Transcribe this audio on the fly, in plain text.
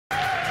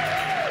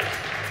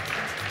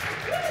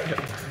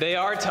They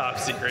are top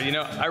secret. You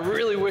know, I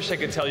really wish I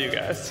could tell you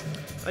guys.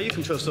 You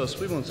can trust us.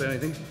 We won't say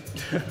anything.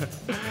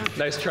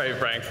 Nice try,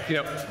 Frank. You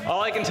know,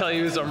 all I can tell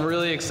you is I'm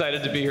really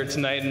excited to be here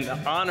tonight and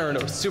honor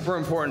a super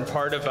important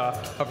part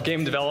of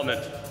game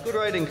development. Good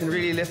writing can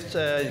really lift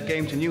a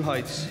game to new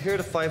heights. Here are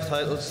the 5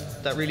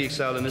 titles that really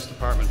excel in this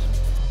department.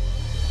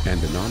 And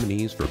the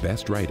nominees for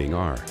Best Writing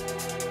are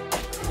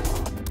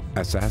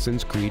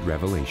Assassin's Creed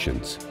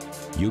Revelations,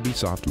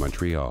 Ubisoft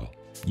Montreal,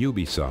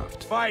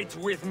 Ubisoft. Fight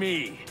with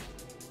me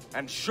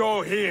and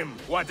show him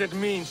what it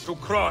means to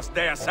cross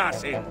the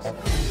assassins.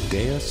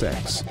 Deus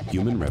Ex,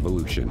 Human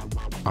Revolution,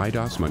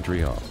 Eidos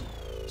Montreal,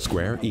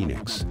 Square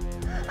Enix.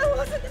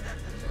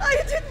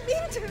 I didn't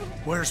mean to.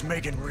 Where's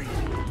Megan Reed?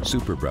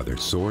 Super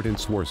Brothers Sword and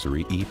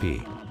Sorcery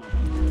EP,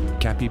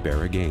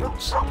 Capybara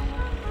Games.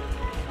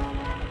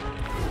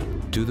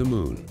 To the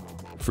Moon,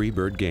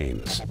 Freebird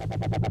Games.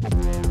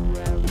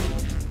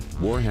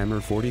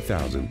 Warhammer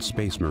 40,000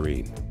 Space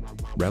Marine,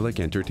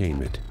 Relic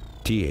Entertainment,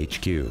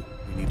 THQ.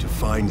 We need to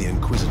find the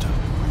Inquisitor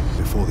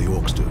before the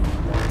orcs do.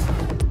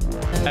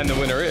 And the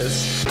winner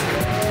is...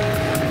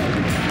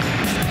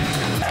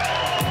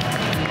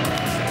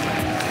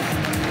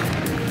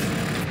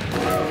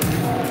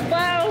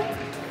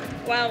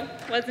 Wow,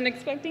 wasn't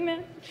expecting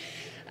that.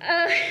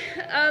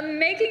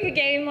 Making a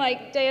game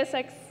like Deus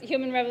Ex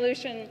Human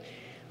Revolution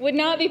would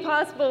not be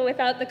possible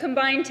without the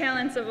combined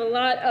talents of a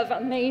lot of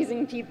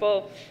amazing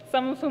people,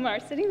 some of whom are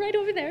sitting right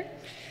over there.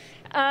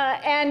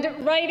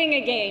 And writing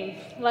a game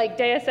like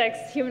Deus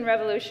Ex Human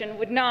Revolution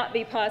would not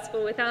be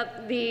possible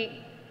without the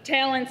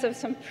talents of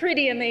some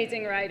pretty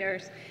amazing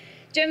writers.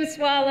 Jim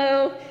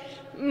Swallow,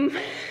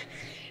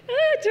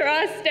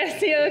 Taras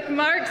Stasiuk,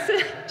 Mark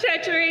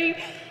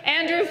Chechery,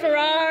 Andrew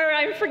Farrar,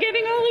 I'm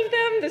forgetting all of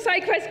them, the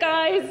SideQuest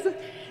guys,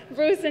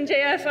 Bruce and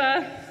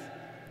JF.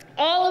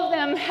 All of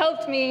them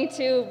helped me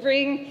to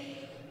bring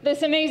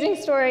this amazing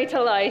story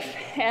to life,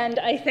 and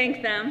I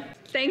thank them.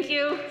 Thank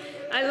you.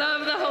 I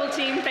love the whole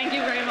team. Thank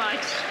you very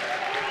much.